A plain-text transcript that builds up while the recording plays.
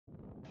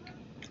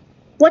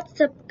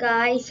What's up,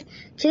 guys?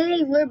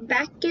 Today we're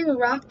back in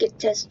Rocket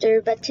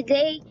Tester, but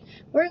today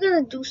we're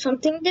gonna do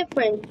something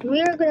different.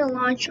 We are gonna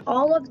launch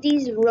all of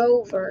these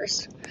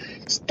rovers,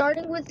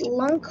 starting with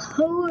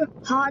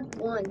Pod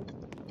 1.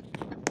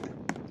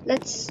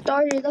 Let's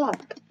start it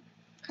up.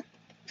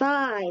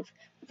 5,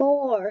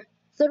 4,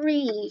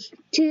 3,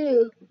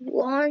 2,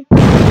 1.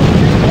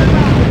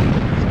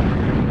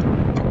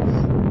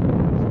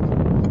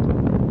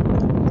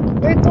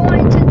 We're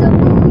going to the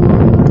moon!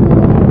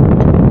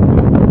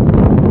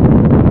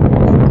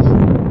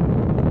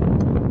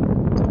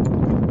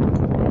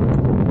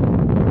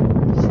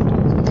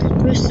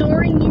 We're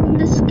soaring in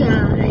the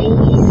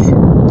skies.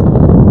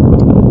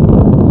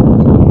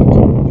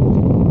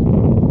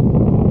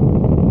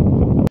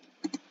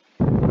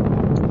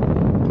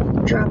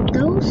 Drop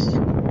those.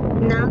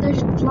 Now they're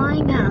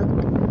flying out.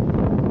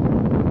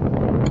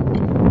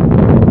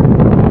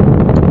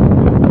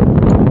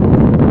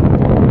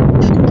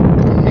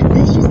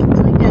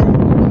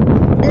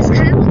 This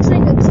kind of looks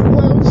like a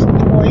closed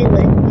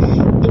toilet.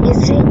 If you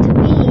say it to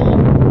me,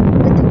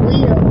 with the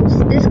wheels,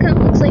 this kind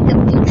of looks like a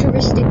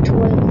futuristic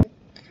toilet.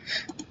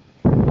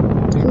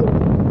 Phew.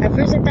 At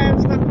first I thought it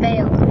was going to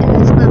fail,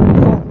 and it's going to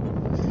fall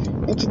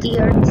into the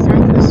Earth's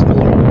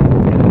atmosphere.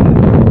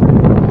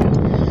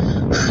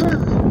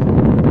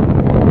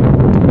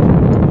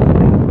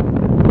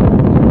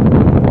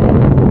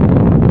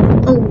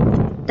 Oh,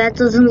 that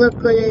doesn't look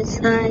good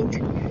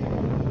inside.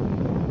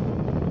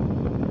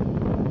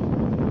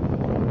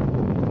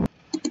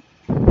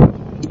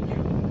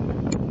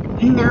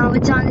 Now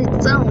it's on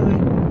its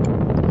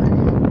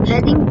own,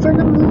 heading for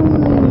the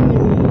moon.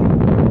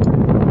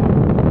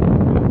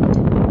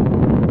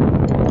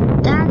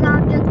 That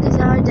object is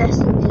our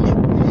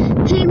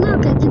destination. Hey,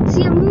 look, I can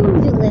see a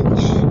moon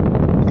village.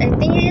 I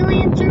think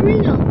aliens are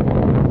real.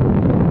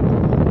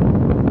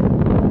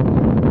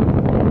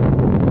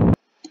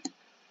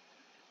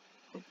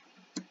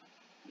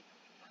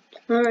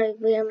 Alright,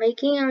 we are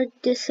making our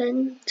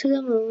descent to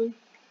the moon.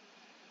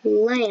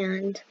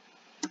 Land.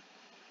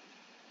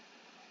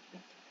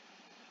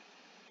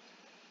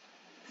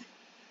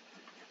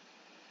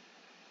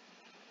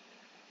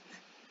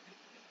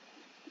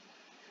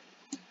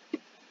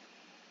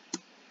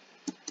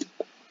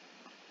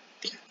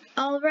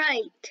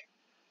 Alright.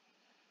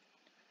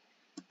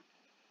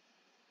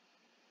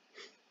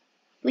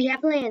 We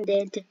have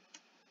landed.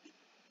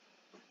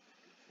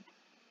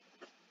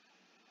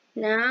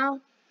 Now,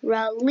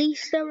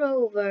 release the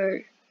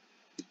rover.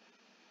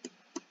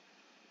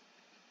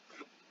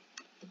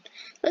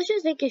 Let's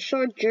just take a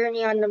short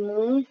journey on the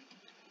moon.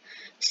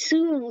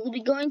 Soon, we'll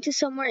be going to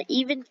somewhere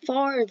even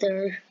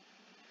farther.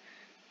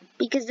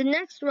 Because the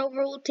next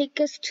rover will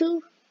take us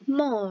to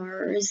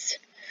Mars.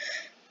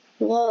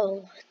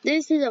 Whoa,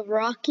 this is a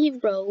rocky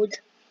road.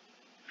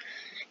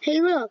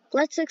 Hey look,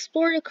 let's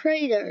explore the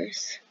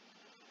craters.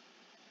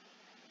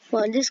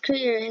 Well, this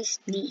crater is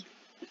deep.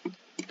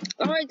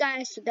 Alright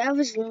guys, so that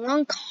was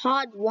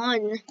Pod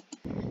 1.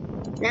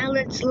 Now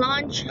let's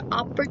launch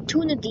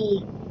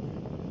Opportunity.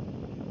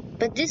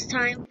 But this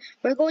time,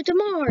 we're going to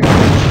Mars.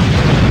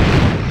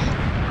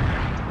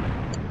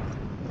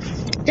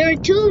 There are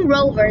 2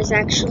 rovers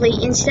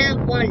actually, instead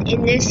of 1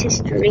 in this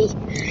history.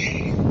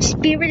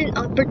 Spirit and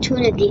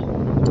Opportunity.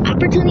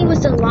 Opportunity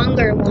was the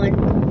longer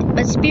one,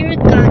 but Spirit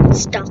got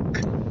stuck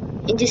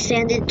and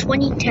descended in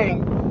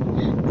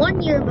 2010.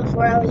 1 year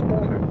before I was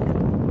born.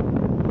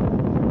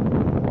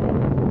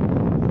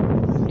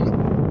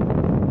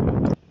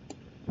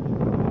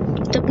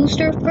 The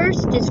booster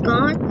first is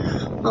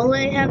gone. All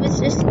I have is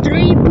just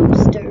 3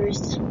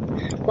 boosters.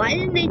 Why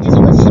didn't they just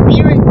put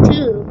Spirit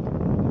too?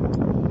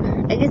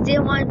 I guess they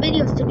don't want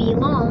videos to be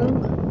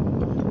long.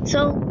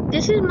 So,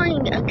 this is my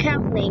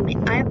account name.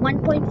 I have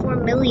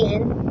 1.4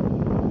 million.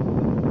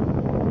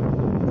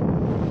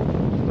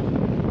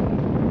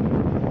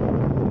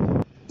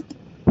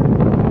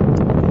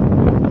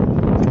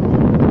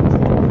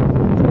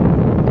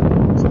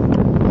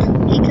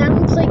 It kind of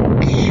looks like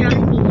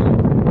shiny.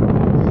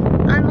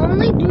 I'm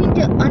only doing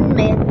the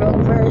unmanned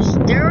rovers.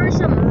 There are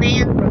some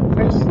manned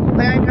rovers,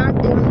 but I'm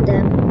not doing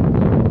them.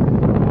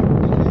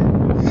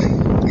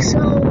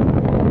 So,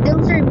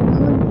 those are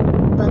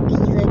moon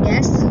buggies, I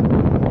guess.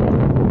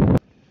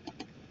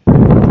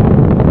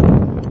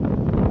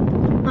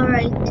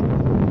 Alright,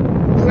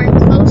 we're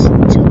close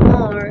to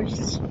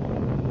Mars.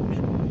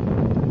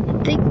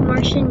 Thick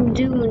Martian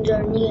dunes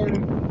are near.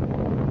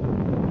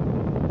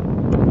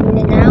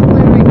 And now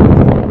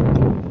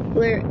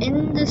we're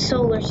in the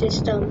solar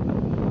system.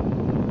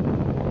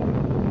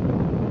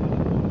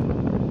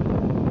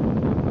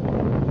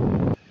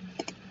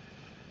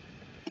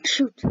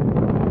 Shoot.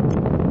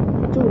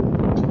 Boom.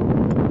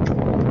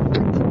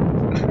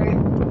 Crap.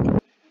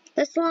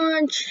 Let's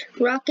launch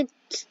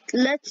rockets.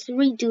 Let's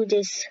redo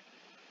this.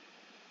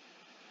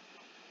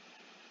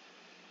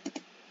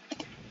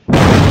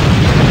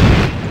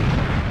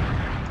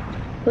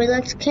 Well,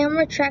 let's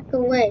camera track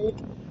away.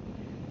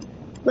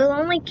 We'll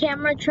only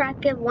camera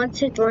track it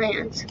once it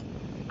lands.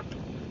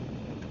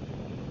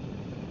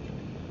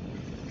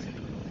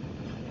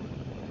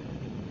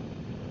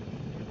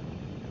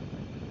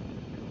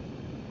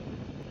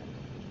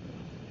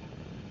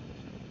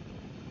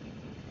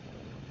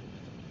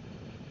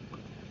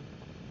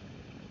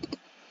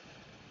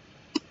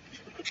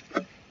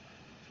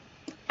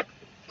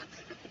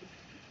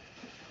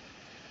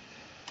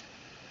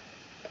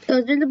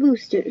 Those are the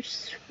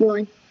boosters.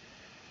 One.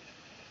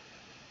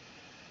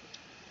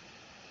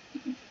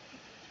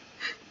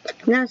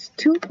 Now it's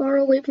too far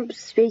away from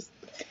space.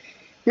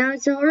 Now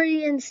it's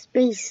already in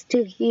space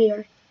to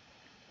here.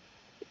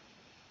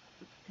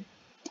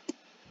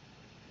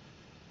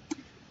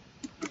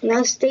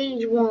 Now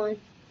stage 1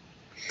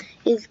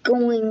 is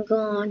going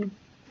on.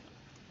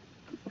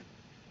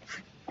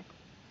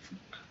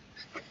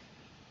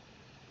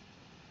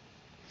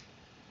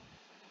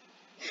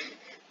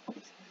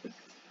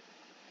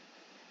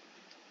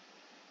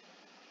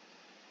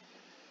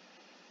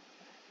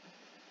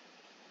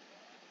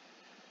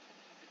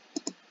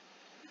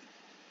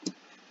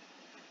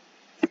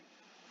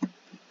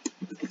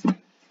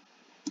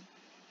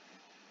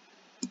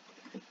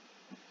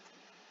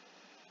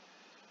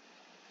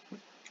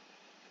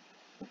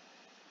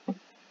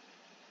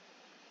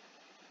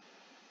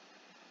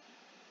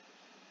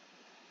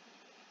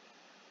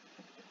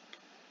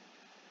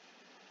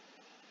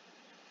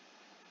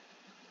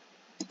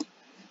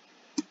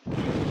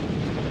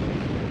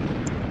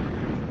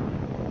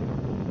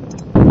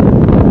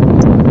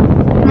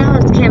 Now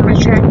let's camera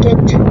track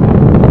it.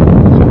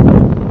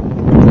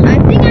 I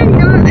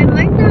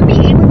might not be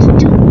able to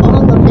do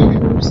all of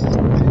them.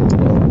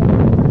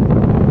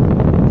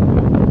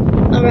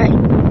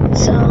 Alright,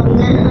 so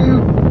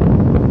now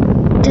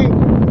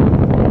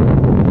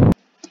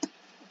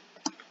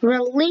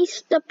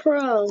release the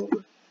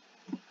probe.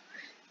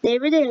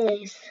 There it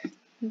is.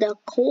 The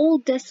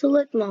cold,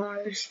 desolate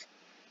Mars.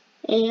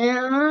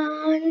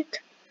 And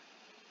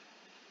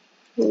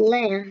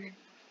land.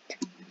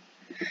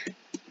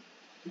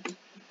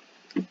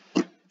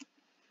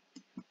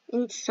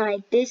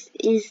 Inside this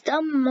is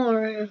the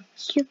Mars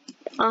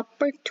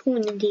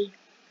opportunity.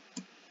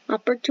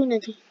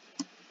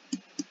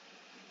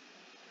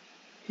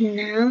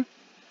 Now,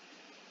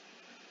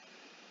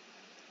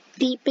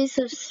 deepest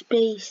of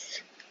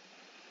space.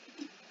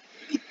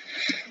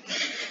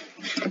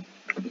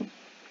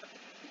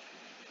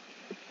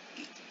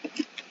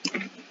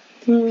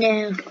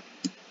 Now,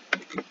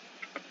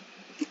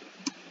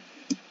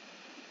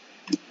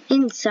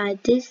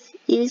 inside this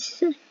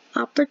is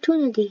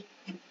opportunity.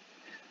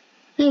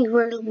 Hey,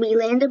 we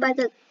landed by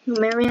the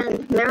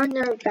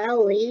Mariner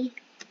Valley.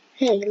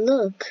 Hey,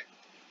 look.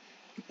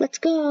 Let's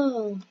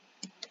go.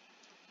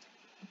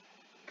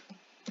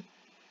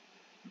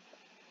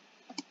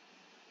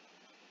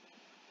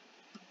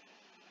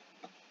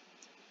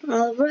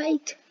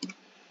 Alright.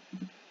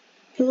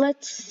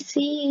 Let's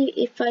see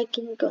if I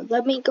can go.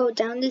 Let me go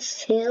down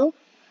this hill.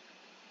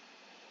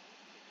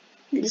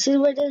 This is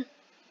where the...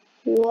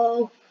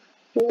 Whoa.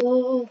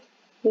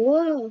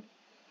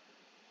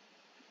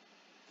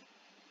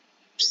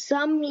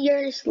 Some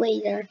years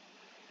later.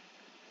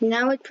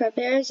 Now it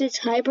prepares its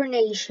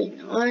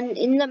hibernation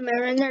in the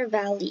Mariner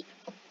Valley.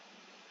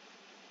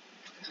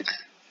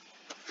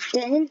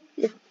 Then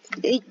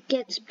it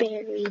gets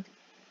buried.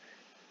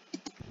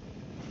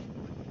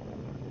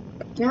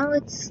 Now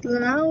let's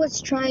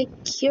try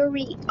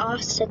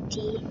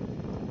curiosity.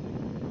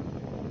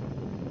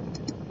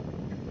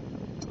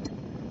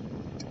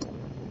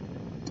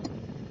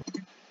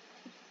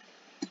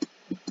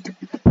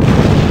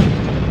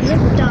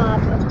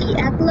 Liftoff of the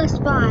Atlas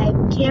V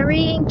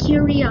carrying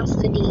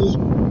Curiosity.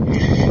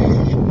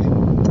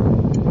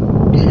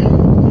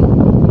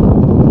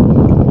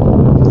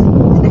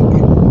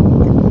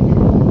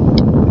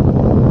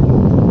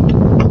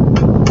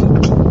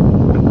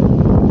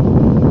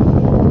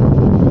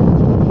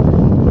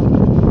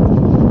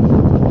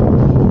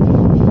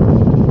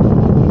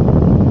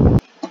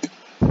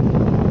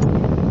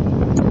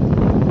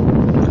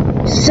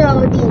 So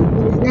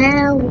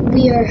now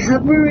we are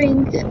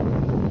hovering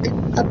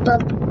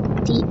above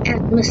the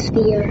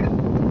atmosphere.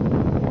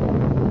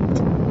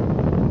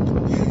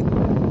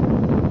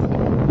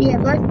 We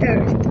have left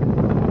Earth.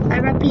 I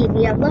repeat,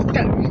 we have left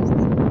Earth.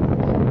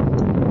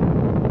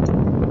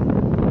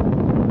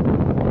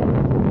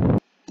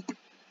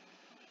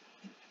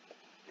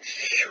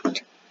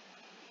 Shoot.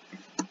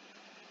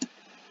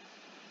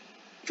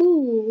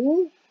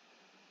 Fool.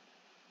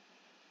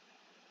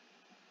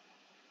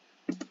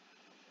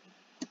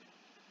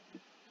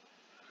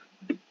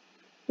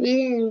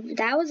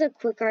 That was a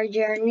quicker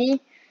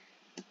journey.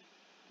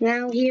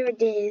 Now here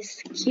it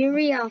is,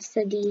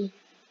 Curiosity.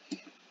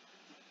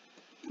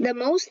 The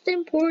most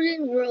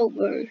important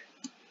rover.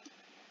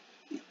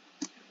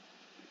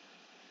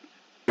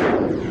 Now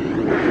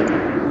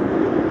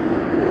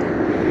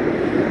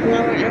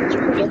we're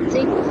entering the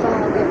thick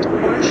fog of the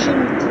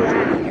Martian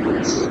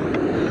clouds.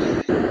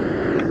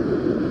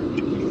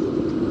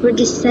 We're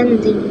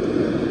descending.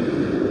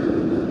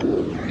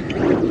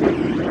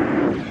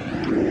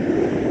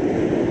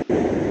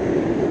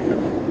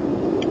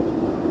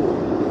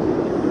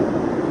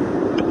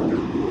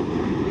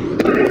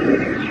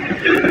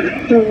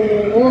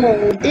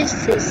 Whoa,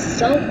 this is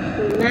so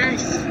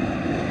massive,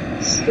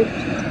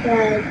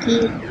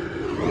 cloudy.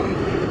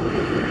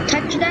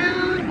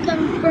 Touchdown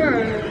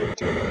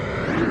confirmed.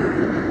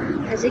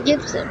 As it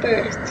gives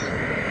birth,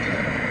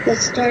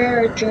 let's start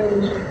our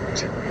journey.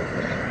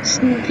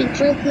 snooping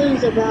for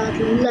clues about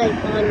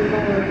life on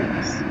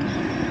Mars.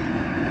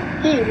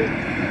 Hey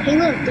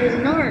look, there's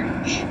an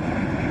arch.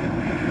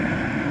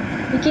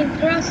 We can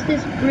cross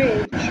this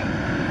bridge.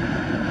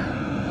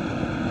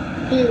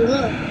 Hey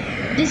look,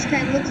 this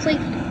kind of looks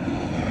like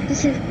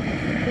this is,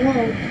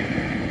 whoa.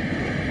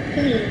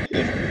 Hey,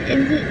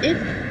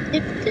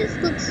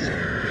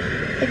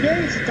 if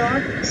there is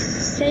dark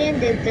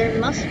sand, then there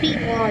must be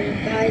water,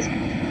 guys.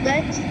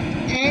 Let's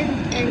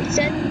end and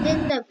send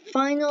in the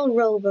final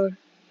rover.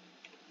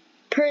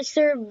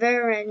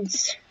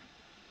 Perseverance.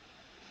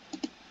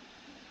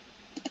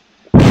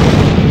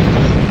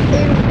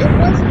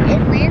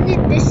 It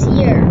landed this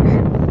year.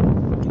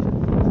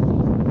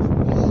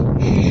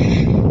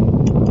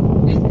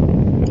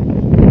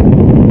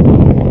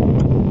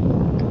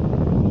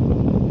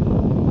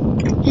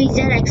 He's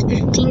that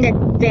X-15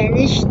 that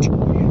vanished.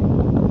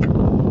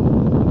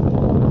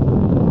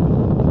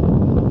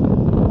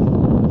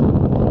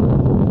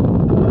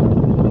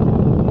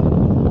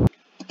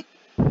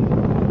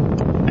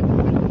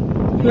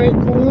 We're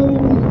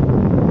going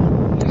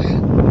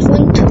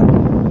 20.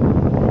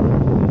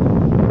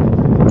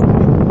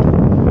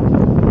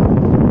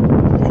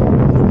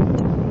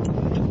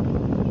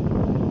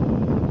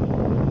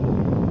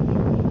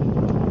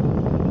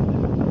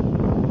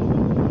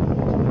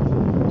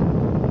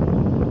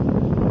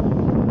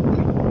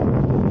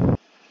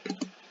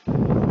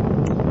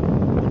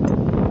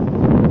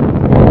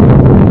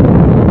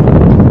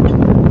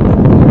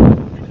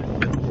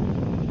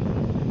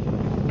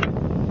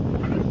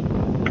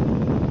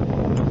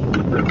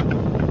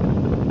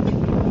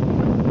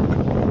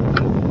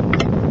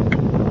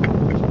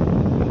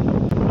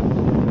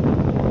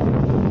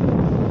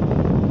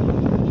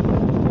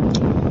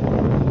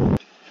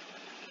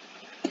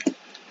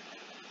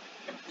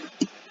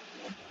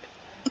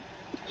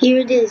 Here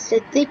it is,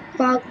 the thick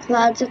fog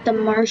clouds of the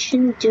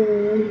Martian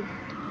dune.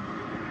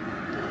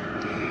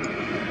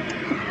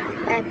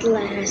 At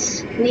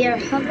last, we are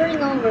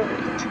hovering over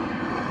it.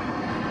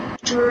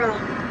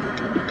 Drop.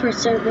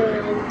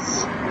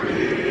 Perseverance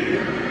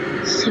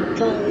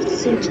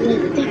falls into the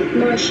thick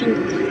Martian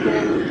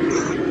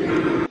clouds.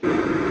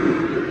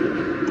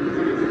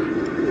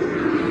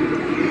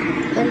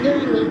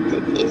 Underneath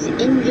it is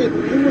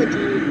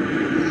Ingenuity,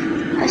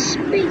 a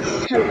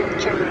space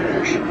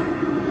helicopter.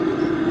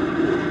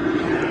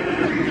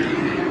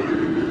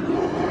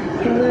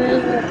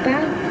 We're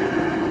about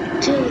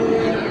to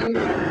land.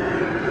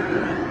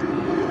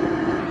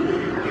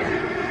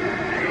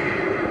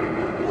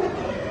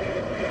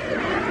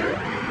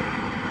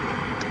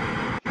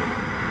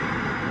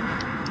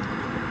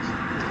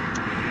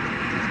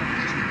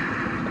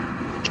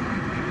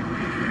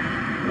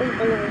 We're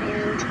gonna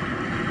land.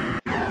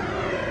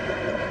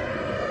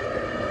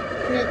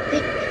 In a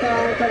thick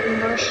fog of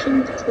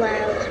Martian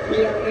clouds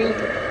we are in.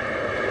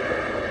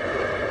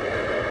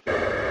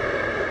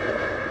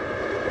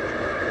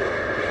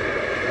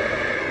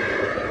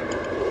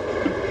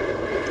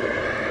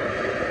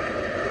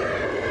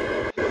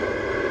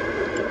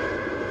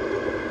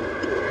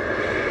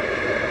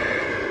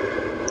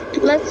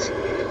 Let's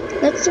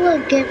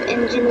give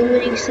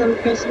Ingenuity some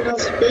personal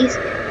space.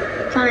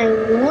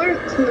 Find more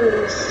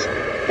clues.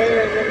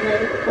 Better than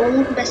my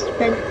old best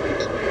friend.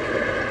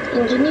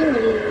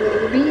 Ingenuity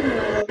will be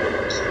loved.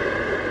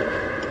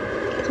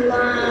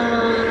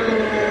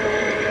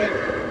 Fly.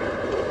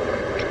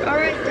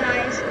 Alright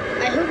guys,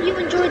 I hope you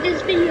enjoyed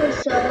this video,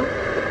 so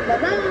bye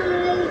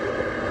bye.